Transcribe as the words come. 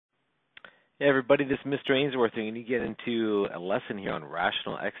Hey everybody, this is Mr. Ainsworth. We're going to get into a lesson here on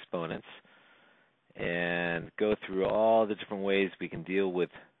rational exponents and go through all the different ways we can deal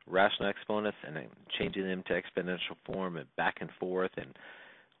with rational exponents and then changing them to exponential form and back and forth, and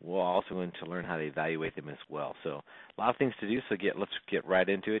we're also going to learn how to evaluate them as well. So a lot of things to do, so let's get right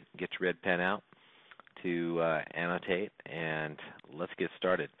into it. Get your red pen out to annotate, and let's get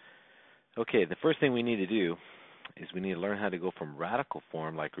started. Okay, the first thing we need to do is we need to learn how to go from radical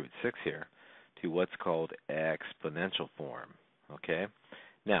form, like root 6 here, to what's called exponential form. Okay?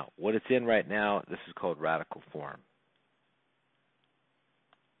 Now, what it's in right now, this is called radical form.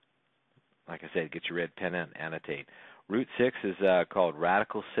 Like I said, get your red pen out and annotate. Root 6 is called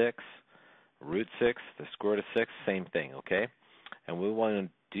radical 6. Root 6, the square root of 6, same thing, okay? And what we want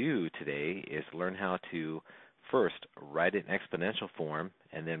to do today is learn how to first write it in exponential form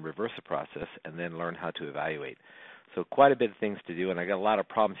and then reverse the process and then learn how to evaluate. So quite a bit of things to do, and I got a lot of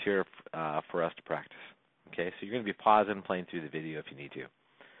problems here for us to practice. Okay, so you're going to be pausing and playing through the video if you need to.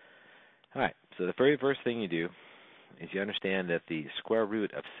 All right, so the very first thing you do is you understand that the square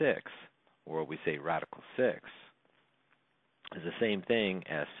root of 6, or we say radical 6, is the same thing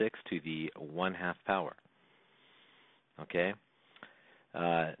as 6 to the 1/2 power. Okay?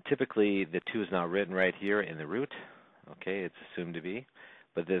 Typically, the 2 is not written right here in the root. Okay, it's assumed to be.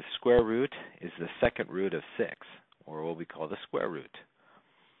 But the square root is the second root of 6, or what we call the square root.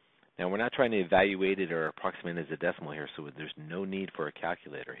 Now, we're not trying to evaluate it or approximate it as a decimal here, so there's no need for a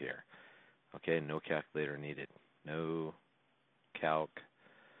calculator here. Okay, no calculator needed. No calc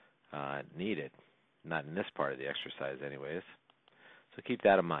needed. Not in this part of the exercise anyways. So keep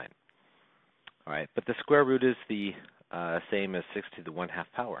that in mind. All right, but the square root is the same as 6 to the 1/2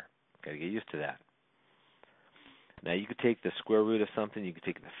 power. Got to get used to that. Now, you could take the square root of something. You could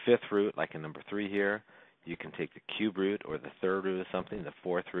take the 5th root, like in number 3 here. You can take the cube root or the 3rd root of something, the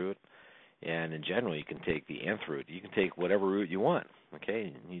 4th root. And in general, you can take the nth root. You can take whatever root you want.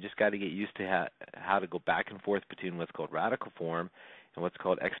 Okay, you just got to get used to how to go back and forth between what's called radical form and what's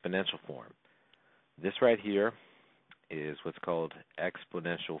called exponential form. This right here is what's called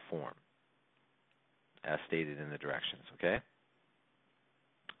exponential form, as stated in the directions. Okay,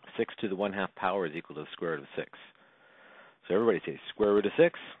 6 to the 1/2 power is equal to the square root of 6. So everybody say square root of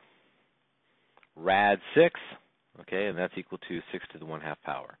 6, rad 6, okay, and that's equal to 6 to the 1/2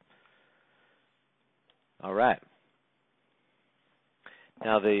 power. All right.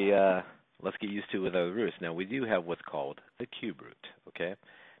 Now let's get used to with other roots. Now we do have what's called the cube root, okay?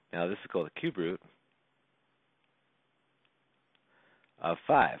 Now this is called the cube root of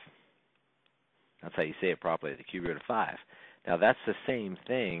 5. That's how you say it properly, the cube root of 5. Now that's the same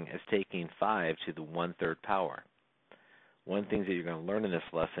thing as taking 5 to the 1/3 power. One thing that you're going to learn in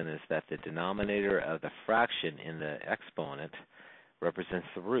this lesson is that the denominator of the fraction in the exponent represents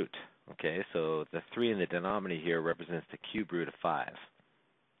the root. Okay, so the 3 in the denominator here represents the cube root of 5.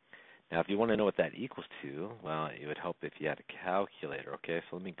 Now, if you want to know what that equals to, well, it would help if you had a calculator. Okay,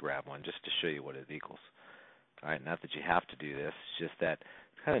 so let me grab one just to show you what it equals. All right, not that you have to do this, it's just that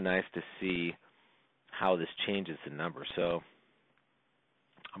it's kind of nice to see how this changes the number. So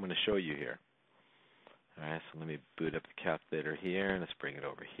I'm going to show you here. All right, so let me boot up the calculator here, and let's bring it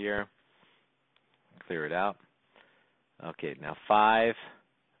over here. Clear it out. Okay, now 5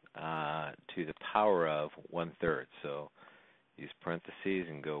 to the power of 1/3. So use parentheses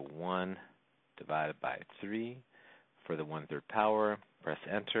and go 1 divided by 3 for the 1/3 power. Press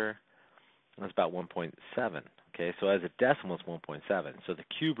enter. That's about 1.7. Okay, so as a decimal, it's 1.7. So the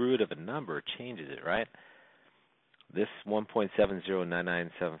cube root of a number changes it, right? This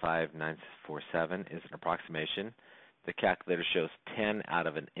 1.7099759747 is an approximation. The calculator shows 10 out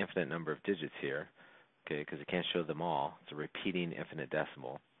of an infinite number of digits here, okay, because it can't show them all. It's a repeating infinite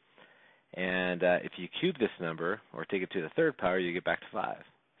decimal. And if you cube this number or take it to the 3rd power, you get back to 5.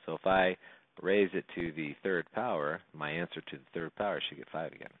 So if I raise it to the 3rd power, my answer to the 3rd power should get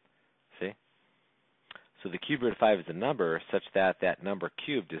 5 again. See? So the cube root of 5 is a number such that that number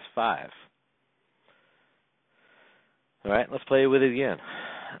cubed is 5. All right, let's play with it again.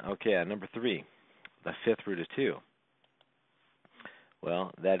 Okay, number 3, the 5th root of 2.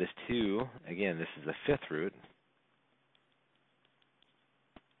 Well, that is 2. Again, this is the 5th root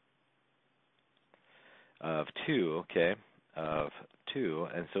of 2, okay, of 2.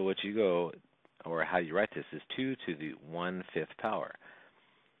 And so what you go, or how you write this, is 2 to the 1/5 power.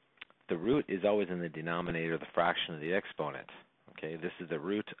 The root is always in the denominator of the fraction of the exponent. Okay, this is the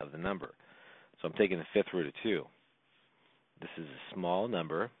root of the number. So I'm taking the 5th root of 2. This is a small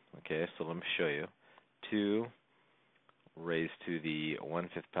number, okay, so let me show you. 2 raised to the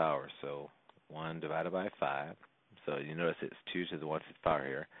 1/5 power, so 1 divided by 5. So you notice it's 2 to the 1/5 power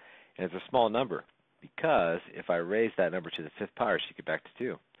here. And it's a small number because if I raise that number to the 5th power, I should get back to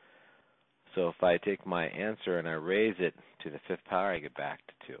 2. So if I take my answer and I raise it to the 5th power, I get back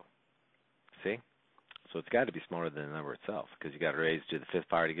to 2. See? So it's got to be smaller than the number itself because you got to raise to the 5th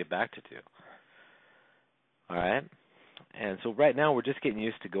power to get back to 2. All right? And so right now we're just getting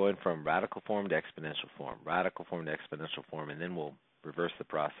used to going from radical form to exponential form, radical form to exponential form, and then we'll reverse the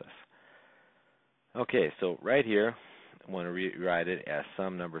process. Okay, so right here, I want to rewrite it as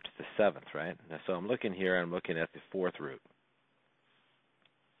some number to the 7th, right? Now, so I'm looking here, I'm looking at the 4th root.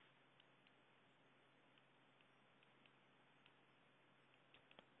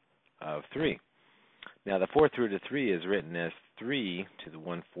 Of 3. Now the 4th root of 3 is written as 3 to the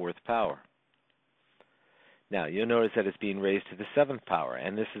 1/4 power. Now you'll notice that it's being raised to the 7th power,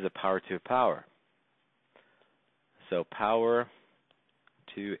 and this is a power to a power. So power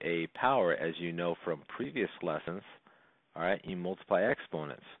to a power, as you know from previous lessons, all right, you multiply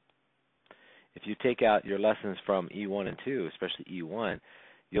exponents. If you take out your lessons from E1 and 2, especially E1,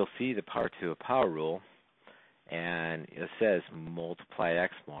 you'll see the power to a power rule, and it says multiply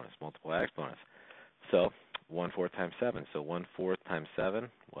exponents, multiply exponents. So 1/4 times 7. So 1/4 times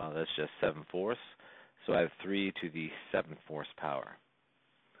 7, well, that's just 7/4. So I have 3 to the 7/4 power.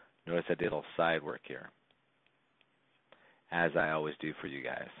 Notice I did a little side work here, as I always do for you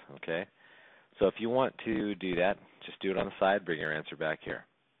guys, okay? So if you want to do that, just do it on the side, bring your answer back here.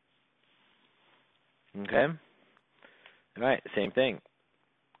 Okay? All right, same thing.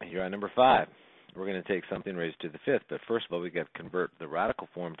 Here on number 5, we're going to take something raised to the 5th, but first of all, we've got to convert the radical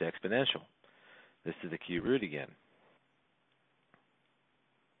form to exponential. This is the cube root again.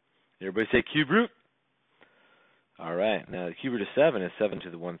 Everybody say cube root. All right, now the cube root of 7 is 7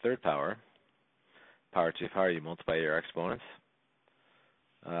 to the 1/3 power. Power to power, you multiply your exponents.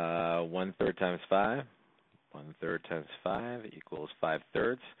 1/3 times 5. 1/3 times 5 equals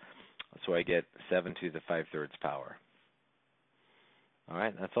 5/3. So I get 7 to the 5/3 power. All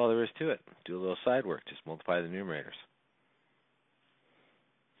right, that's all there is to it. Do a little side work. Just multiply the numerators.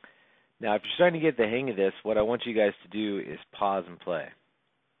 Now, if you're starting to get the hang of this, what I want you guys to do is pause and play.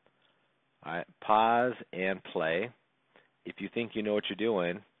 All right, pause and play if you think you know what you're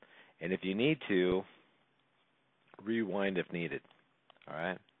doing, and if you need to, rewind if needed. All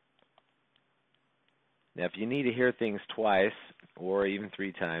right? Now, if you need to hear things twice or even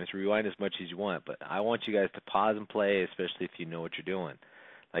 3 times, rewind as much as you want, but I want you guys to pause and play, especially if you know what you're doing.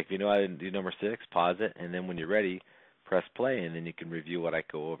 Like if you know how to do number 6, pause it, and then when you're ready, press play, and then you can review what I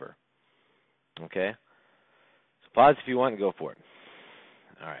go over. Okay? So pause if you want and go for it.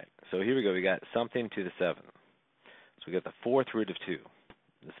 All right, so here we go. We got something to the 7th. So we got the 4th root of 2.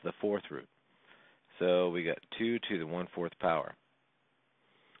 This is the 4th root. So we got 2 to the 1/4 power.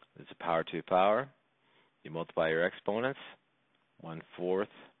 This is a power to power. You multiply your exponents. 1/4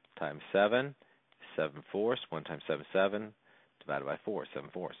 times 7, 7/4. 1 times 7 is 7, divided by 4,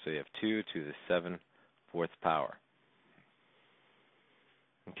 7/4. So you have 2 to the 7/4 power.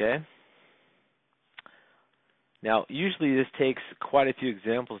 Okay? Now, usually this takes quite a few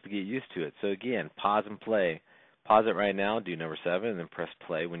examples to get used to it. So again, pause and play. Pause it right now, do number 7, and then press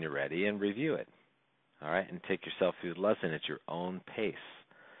play when you're ready and review it. All right, and take yourself through the lesson at your own pace.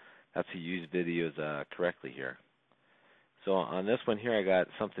 That's to use videos correctly here. So on this one here, I got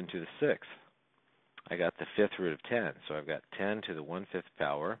something to the 6th. I got the 5th root of 10. So I've got 10 to the 1/5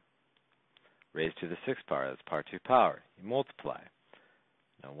 power raised to the 6th power. That's power to power. You multiply.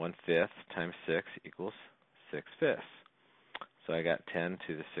 Now 1/5 times 6 equals 6/5. So I got 10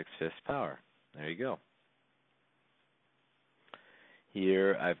 to the 6/5 power. There you go.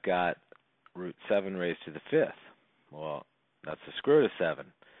 Here I've got root 7 raised to the 5th. Well, that's the square root of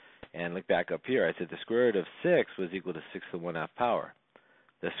 7. And look back up here. I said the square root of 6 was equal to 6 to the 1/2 power.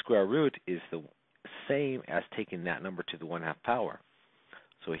 The square root is the same as taking that number to the 1/2 power.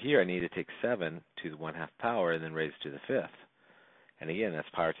 So here I need to take 7 to the 1/2 power and then raise it to the 5th. And again, that's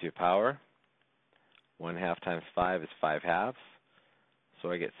power to the power. 1/2 times 5 is 5/2. So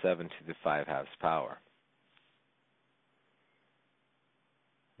I get 7 to the 5/2 power.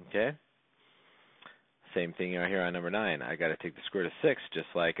 Okay? Same thing right here on number 9. I got to take the square root of 6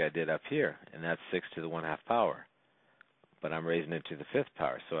 just like I did up here, and that's 6 to the 1/2 power. But I'm raising it to the 5th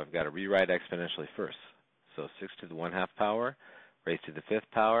power, so I've got to rewrite exponentially first. So 6 to the 1/2 power raised to the 5th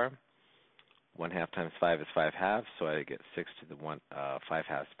power. 1/2 times 5 is 5/2, so I get 6 to the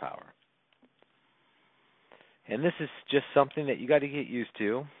 5/2 power. And this is just something that you got to get used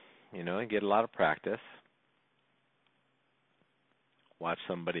to, and get a lot of practice. Watch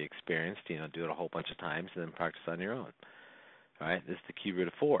somebody experienced, do it a whole bunch of times, and then practice on your own. All right, this is the cube root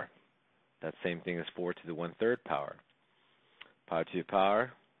of 4. That same thing as 4 to the 1/3 power. Power to the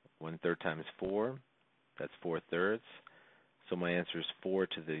power, 1/3 times 4, that's 4/3. So my answer is 4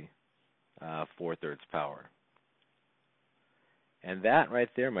 to the 4/3 power. And that right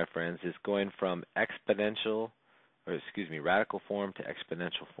there, my friends, is going from radical form to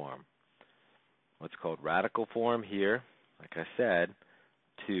exponential form. What's called radical form here, like I said,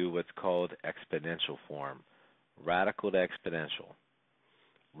 to what's called exponential form. Radical to exponential.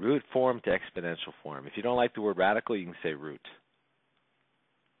 Root form to exponential form. If you don't like the word radical, you can say root.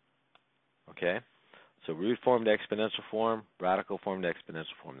 Okay? So root form to exponential form, radical form to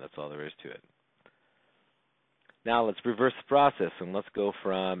exponential form. That's all there is to it. Now let's reverse the process and let's go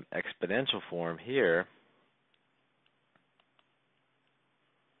from exponential form here,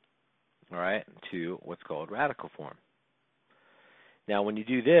 all right, to what's called radical form. Now when you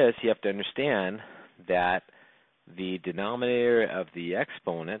do this, you have to understand that the denominator of the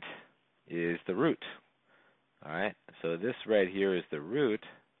exponent is the root. All right, so this right here is the root,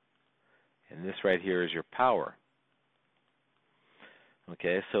 and this right here is your power.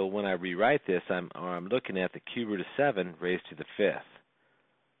 Okay, so when I rewrite this, I'm looking at the cube root of 7 raised to the 5th.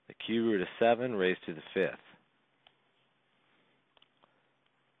 The cube root of 7 raised to the 5th.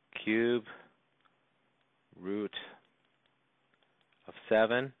 Cube root of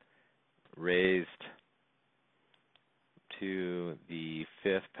 7 raised to the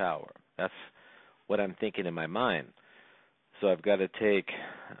 5th power. That's what I'm thinking in my mind. So I've got to take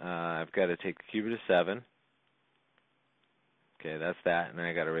the cube root of 7. Okay, that's that, and then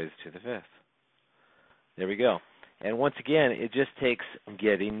I got to raise it to the 5th. There we go. And once again, it just takes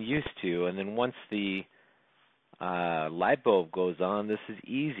getting used to, and then once the light bulb goes on, this is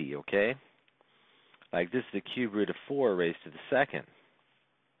easy, okay? Like this is the cube root of 4 raised to the 2nd.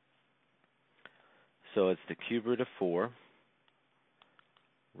 So it's the cube root of 4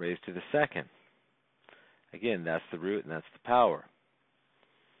 raised to the 2nd. Again, that's the root and that's the power.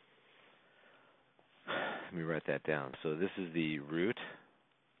 Let me write that down. So this is the root,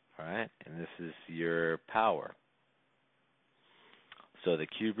 all right, and this is your power. So the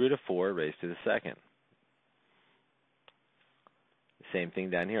cube root of 4 raised to the 2nd. Same thing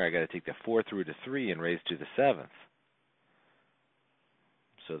down here. I got to take the 4th root of 3 and raise to the 7th.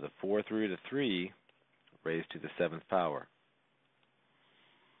 So the 4th root of 3 raised to the 7th power.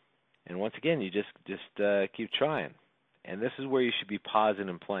 And once again, you just keep trying. And this is where you should be pausing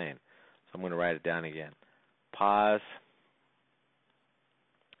and playing. So I'm going to write it down again. Pause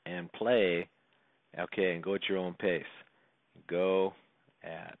and play, okay, and go at your own pace. Go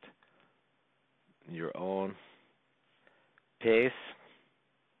at your own pace.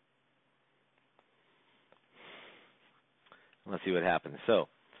 Let's see what happens. So,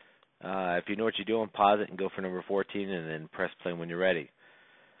 if you know what you're doing, pause it and go for number 14 and then press play when you're ready.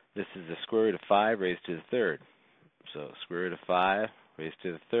 This is the square root of 5 raised to the 3rd. So, square root of 5 raised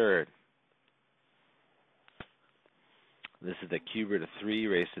to the 3rd. This is the cube root of 3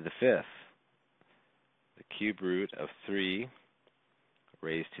 raised to the 5th. The cube root of 3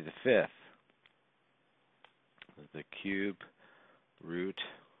 raised to the 5th. This is the cube root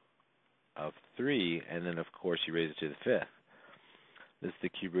of 3, and then of course you raise it to the 5th. This is the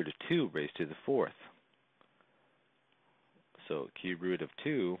cube root of 2 raised to the 4th. So cube root of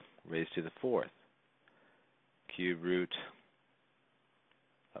 2 raised to the 4th. Cube root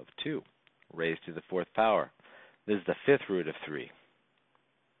of 2 raised to the 4th power. This is the 5th root of 3.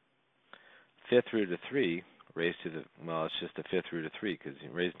 5th root of 3 raised to the, well, it's just the 5th root of 3 because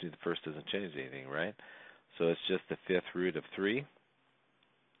raised to the first doesn't change anything, right? So it's just the 5th root of 3.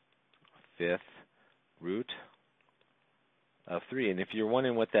 5th root of 3. And if you're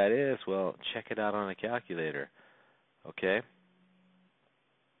wondering what that is, well, check it out on a calculator. Okay?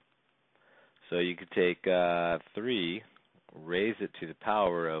 So you could take 3, raise it to the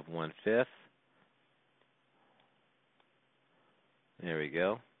power of 1/5. There we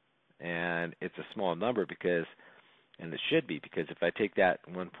go. And it's a small number because, and it should be, because if I take that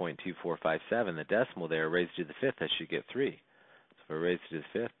 1.2457, the decimal there, raise it to the 5th, I should get 3. So if I raise it to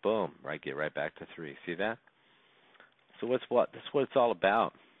the 5th, boom, I get right back to 3. See that? So that's what it's all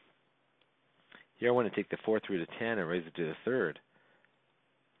about. Here I want to take the 4th root of 10 and raise it to the 3rd.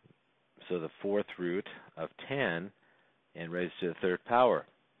 So the 4th root of 10 and raise it to the 3rd power.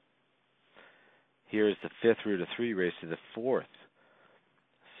 Here is the 5th root of 3 raised to the 4th.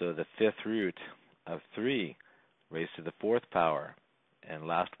 So the 5th root of 3 raised to the 4th power. And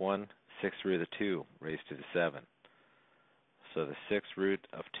last one, 6th root of 2 raised to the 7th. So the 6th root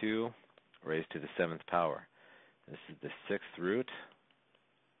of 2 raised to the 7th power. This is the 6th root,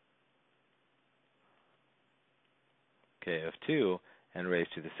 okay, of 2 and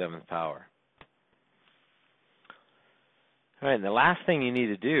raised to the 7th power. All right, and the last thing you need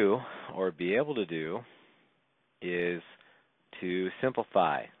to do, or be able to do, is to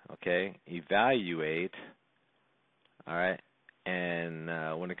simplify, okay? Evaluate, all right? And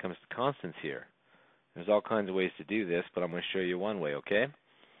when it comes to constants here, there's all kinds of ways to do this, but I'm going to show you one way, okay?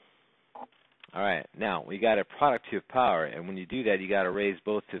 All right, now we got a product to a power, and when you do that, you got to raise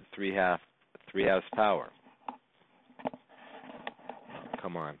both to the 3/2 power.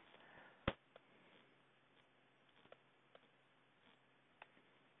 Come on.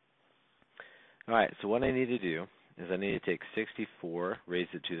 All right, so what I need to do is I need to take 64, raise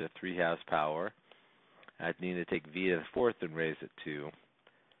it to the 3/2 power. I need to take v to the 4th and raise it to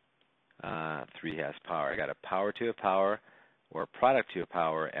 3/2 power. I got a power to a power, or a product to a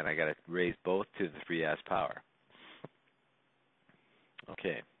power, and I got to raise both to the 3/2 power.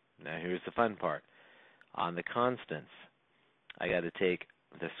 Okay, now here's the fun part. On the constants, I got to take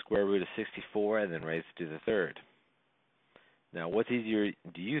the square root of 64 and then raise it to the 3rd. Now, what's easier,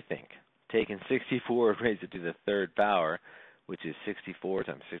 do you think? Taking 64 and raise it to the 3rd power, which is 64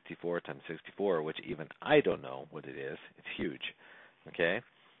 times 64 times 64, which even I don't know what it is. It's huge, okay?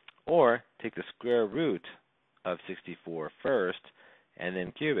 Or take the square root of 64 first and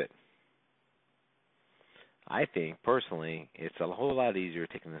then cube it. I think, personally, it's a whole lot easier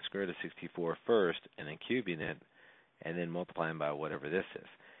taking the square root of 64 first and then cubing it and then multiplying by whatever this is.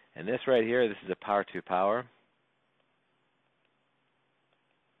 And this right here, this is a power to power.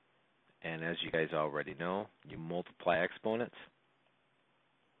 And as you guys already know, you multiply exponents.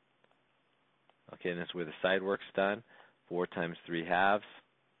 Okay, and that's where the side work's done. 4 times 3/2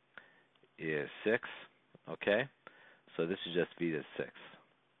 is 6. Okay, so this is just v to the 6th.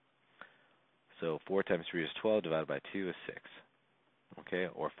 So 4 times 3 is 12, divided by 2 is 6. Okay,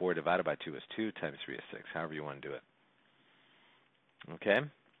 or 4 divided by 2 is 2 times 3 is 6, however you want to do it. Okay,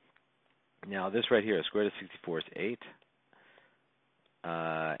 now this right here, square root of 64 is 8.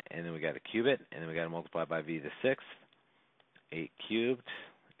 And then we got to cube it, and then we got to multiply by v to the 6th. 8 cubed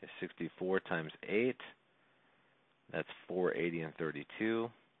is 64 times 8. That's 480 and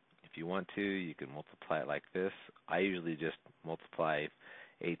 32. If you want to, you can multiply it like this. I usually just multiply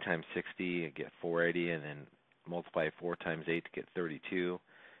 8 times 60 and get 480, and then multiply 4 times 8 to get 32.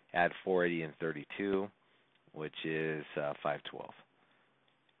 Add 480 and 32, which is 512.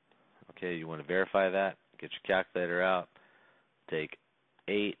 Okay, you want to verify that? Get your calculator out. Take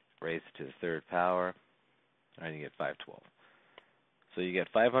 8, raise it to the 3rd power, and you get 512. So you get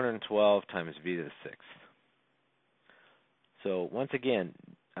 512 times v to the 6th. So once again,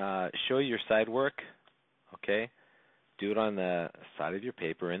 show your side work, okay? Do it on the side of your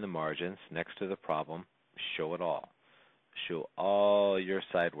paper in the margins next to the problem. Show it all. Show all your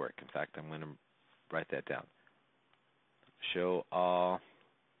side work. In fact, I'm going to write that down. Show all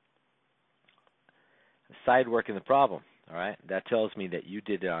side work in the problem. All right, that tells me that you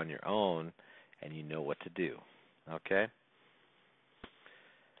did it on your own and you know what to do. Okay?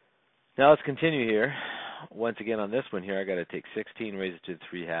 Now let's continue here. Once again on this one here, I got to take 16, raise it to the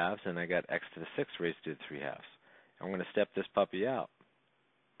 3/2, and I got x to the 6th raised to the 3/2. I'm going to step this puppy out.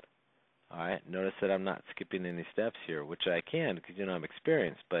 All right, notice that I'm not skipping any steps here, which I can because, you know, I'm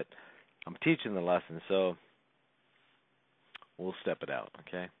experienced, but I'm teaching the lesson, so we'll step it out,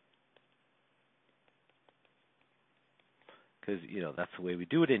 okay? Because, you know, that's the way we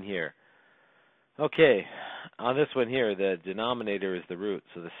do it in here. Okay, on this one here, the denominator is the root.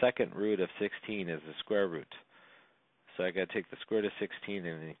 So the second root of 16 is the square root. So I got to take the square root of 16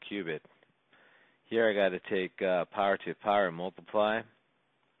 and then cube it. Here I got to take power to power and multiply.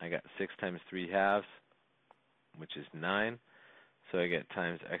 I got 6 times 3/2, which is 9. So I get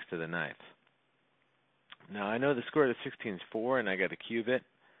times x to the 9th. Now I know the square root of 16 is 4, and I got to cube it.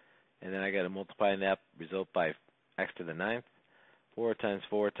 And then I got to multiply that result by x to the 9th. 4 times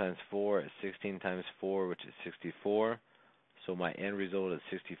 4 times 4 is 16 times 4, which is 64. So my end result is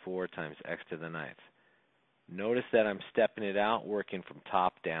 64 times x to the 9th. Notice that I'm stepping it out, working from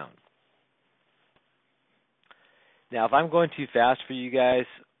top down. Now, if I'm going too fast for you guys,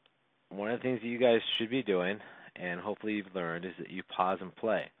 one of the things that you guys should be doing, and hopefully you've learned, is that you pause and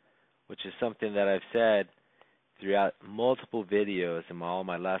play, which is something that I've said throughout multiple videos in all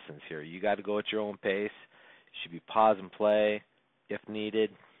my lessons here. You got to go at your own pace. You should be pause and play if needed.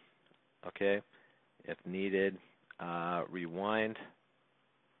 Okay, if needed, rewind.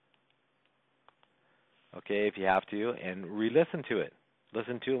 Okay, if you have to, and re-listen to it.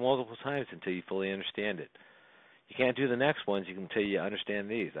 Listen to it multiple times until you fully understand it. You can't do the next ones until you understand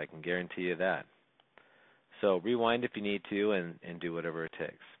these. I can guarantee you that. So rewind if you need to, and do whatever it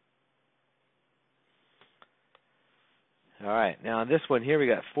takes. All right, now on this one here, we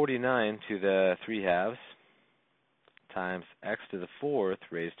got 49 to the 3/2 times x to the 4th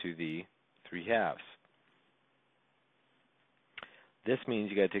raised to the 3/2. This means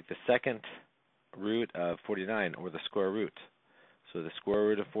you got to take the second root of 49, or the square root. So the square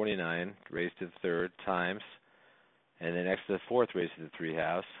root of 49 raised to the 3rd times, and then x to the 4th raised to the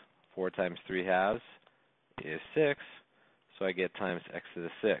 3/2. 4 times 3/2 is 6, so I get times x to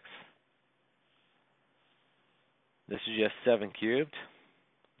the 6th. This is just 7 cubed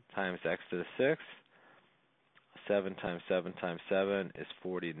times x to the 6th. 7 times 7 times 7 is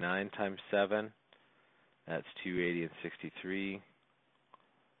 49 times 7. That's 280 and 63.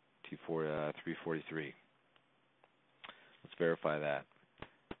 343. Let's verify that.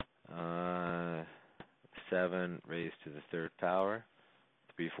 7 raised to the 3rd power,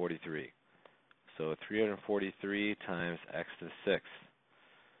 343. So 343 times x to the 6th.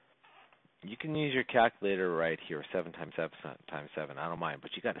 You can use your calculator right here, 7 times 7 times 7. I don't mind,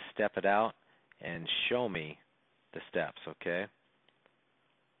 but you got to step it out and show me the steps, okay?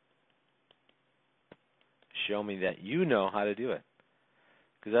 Show me that you know how to do it,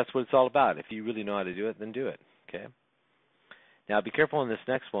 because that's what it's all about. If you really know how to do it, then do it, okay? Now, be careful in this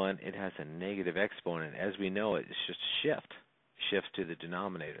next one. It has a negative exponent. As we know, it's just a shift. Shifts to the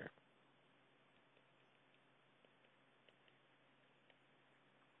denominator.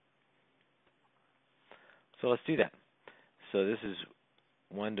 So let's do that. So this is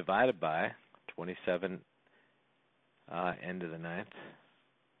 1 divided by 27 n to the 9th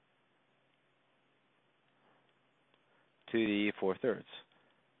to the 4/3.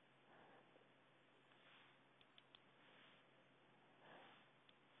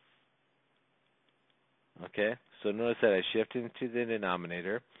 Okay, so notice that I shifted into the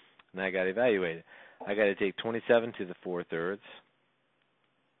denominator, and I got to evaluate it. I got to take 27 to the 4/3,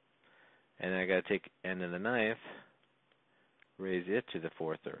 and I got to take n to the 9th, raise it to the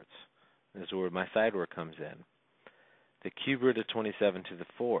 4/3. This is where my side work comes in. The cube root of 27 to the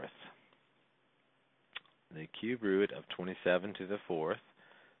 4th. The cube root of 27 to the 4th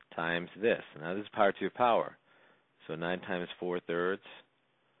times this. Now this is power to the power. So 9 times 4/3.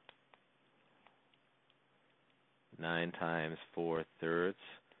 9 times 4/3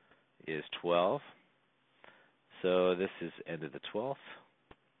 is 12. So this is n to the 12th.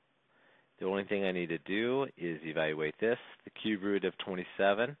 The only thing I need to do is evaluate this. The cube root of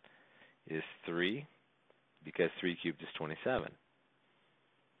 27 is 3, because 3 cubed is 27.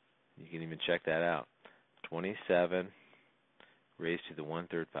 You can even check that out. 27 raised to the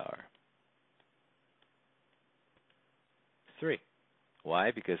 1/3 power. 3. Why?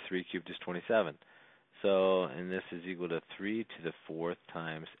 Because 3 cubed is 27. So, and this is equal to 3 to the 4th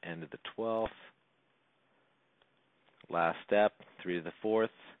times n to the 12th. Last step, 3 to the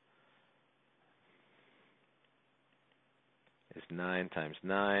 4th is 9 times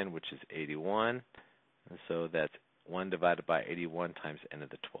 9, which is 81. And so that's 1 divided by 81 times n to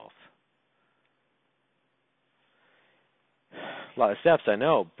the 12th. A lot of steps, I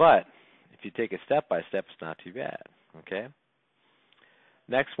know, but if you take it step by step, it's not too bad, okay?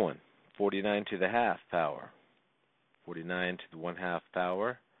 Next one, 49 to the 1/2 power. 49 to the 1/2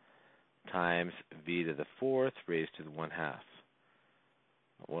 power times v to the 4th raised to the 1/2.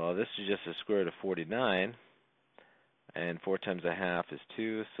 Well, this is just a square root of 49, and 4 times 1/2 is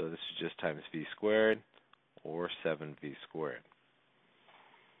 2, so this is just times v squared, or 7v squared.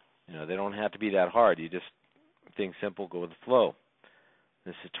 You know, they don't have to be that hard. You just think simple, go with the flow.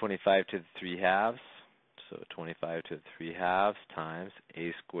 This is 25 to the 3/2, so 25 to the 3/2 times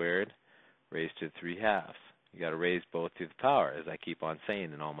a squared raised to the 3/2. You got to raise both to the power, as I keep on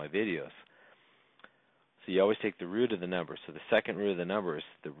saying in all my videos. So you always take the root of the number. So the second root of the number is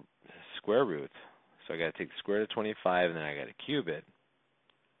the square root. So I got to take the square root of 25, and then I got to cube it.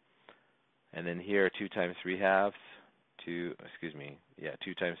 And then here, 2 times 3/2, 2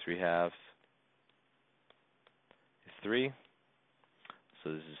 times 3/2 is 3.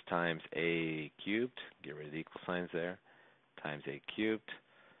 So this is times a cubed. Get rid of the equal signs there. Times a cubed.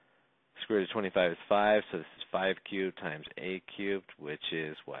 Square root of 25 is 5, so this is 5 cubed times a cubed, which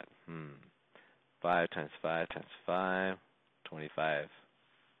is what? 5 times 5 times 5, 25.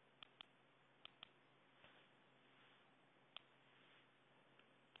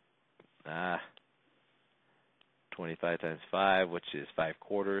 Ah, 25 times 5, which is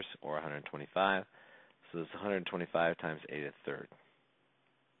 5/4, or 125. So this is 125 times a to the 3rd.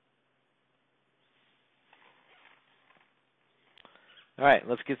 All right,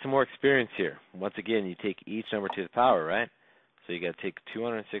 let's get some more experience here. Once again, you take each number to the power, right? So you got to take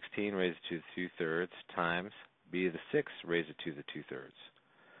 216 raised to the 2/3 times b to the 6th raised to the 2/3.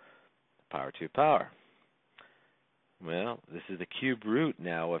 Power to the power. Well, this is the cube root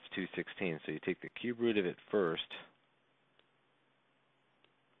now of 216. So you take the cube root of it first,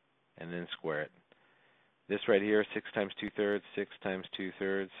 and then square it. This right here, 6 times 2/3, 6 times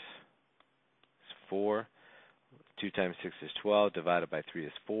 2/3 is 4. 2 times 6 is 12, divided by 3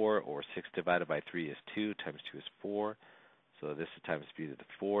 is 4, or 6 divided by 3 is 2, times 2 is 4. So this is times b to the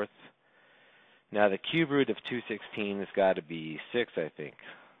 4th. Now the cube root of 216 has got to be 6, I think.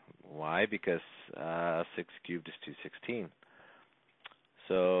 Why? Because 6 cubed is 216.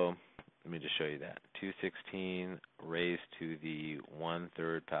 So let me just show you that. 216 raised to the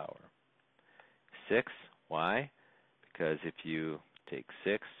 1/3 power. 6, why? Because if you take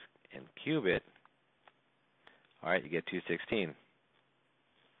 6 and cube it, all right, you get 216.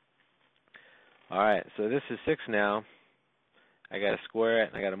 All right, so this is 6 now. I got to square it,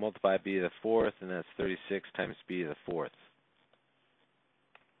 and I got to multiply b to the 4th, and that's 36 times b to the 4th.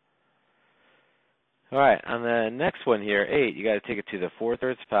 All right, on the next one here, 8, you got to take it to the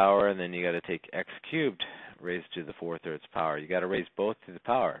 4/3 power, and then you got to take x cubed raised to the 4/3 power. You got to raise both to the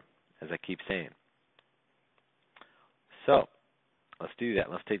power, as I keep saying. So let's do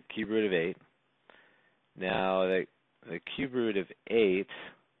that. Let's take the cube root of 8. Now the cube root of 8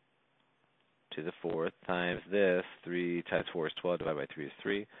 to the 4th times this, 3 times 4 is 12, divided by 3 is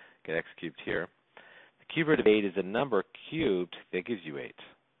 3. Get x cubed here. The cube root of 8 is a number cubed that gives you 8.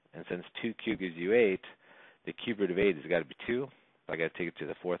 And since 2 cubed gives you 8, the cube root of 8 has got to be 2. I got to take it to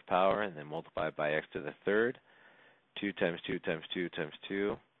the 4th power and then multiply it by x to the 3rd. 2 times 2 times 2 times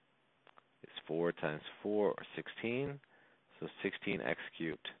 2 is 4 times 4, or 16. So 16x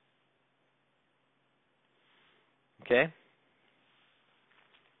cubed. Okay?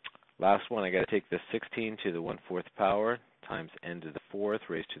 Last one, I got to take the 16 to the 1/4 power times n to the 4th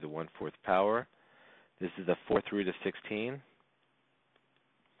raised to the 1/4 power. This is the 4th root of 16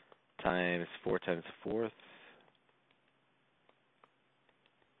 times 4 times the 4th.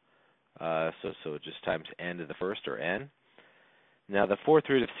 So just times n to the 1st, or n. Now the 4th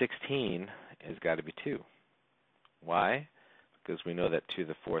root of 16 has got to be 2. Why? Because we know that 2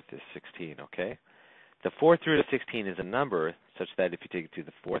 to the 4th is 16, okay? The 4th root of 16 is a number such that if you take it to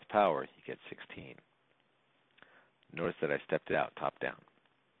the 4th power, you get 16. Notice that I stepped it out top down.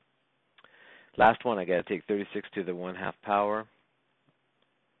 Last one, I got to take 36 to the 1/2 power,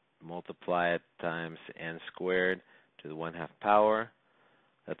 multiply it times n squared to the 1/2 power.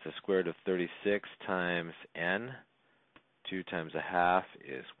 That's the square root of 36 times n. 2 times 1/2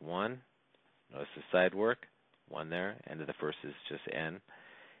 is 1. Notice the side work, 1 there. N to the 1st is just n.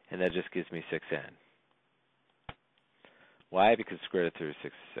 And that just gives me 6n. Why? Because the square root of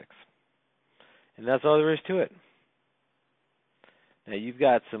 36 is 6. And that's all there is to it. Now you've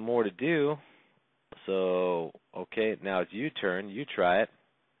got some more to do. So, okay, now it's your turn. You try it.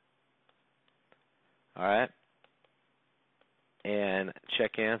 All right? And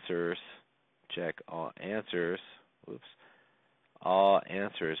check answers. Check all answers. Oops. All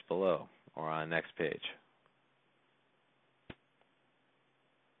answers below or on the next page.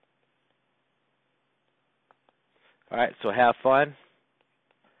 All right, so have fun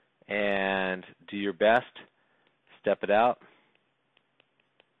and do your best. Step it out.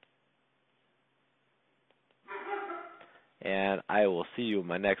 And I will see you in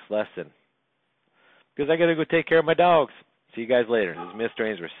my next lesson. Because I got to go take care of my dogs. See you guys later. This is Mr.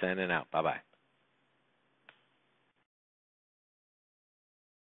 Ainsworth signing out. Bye-bye.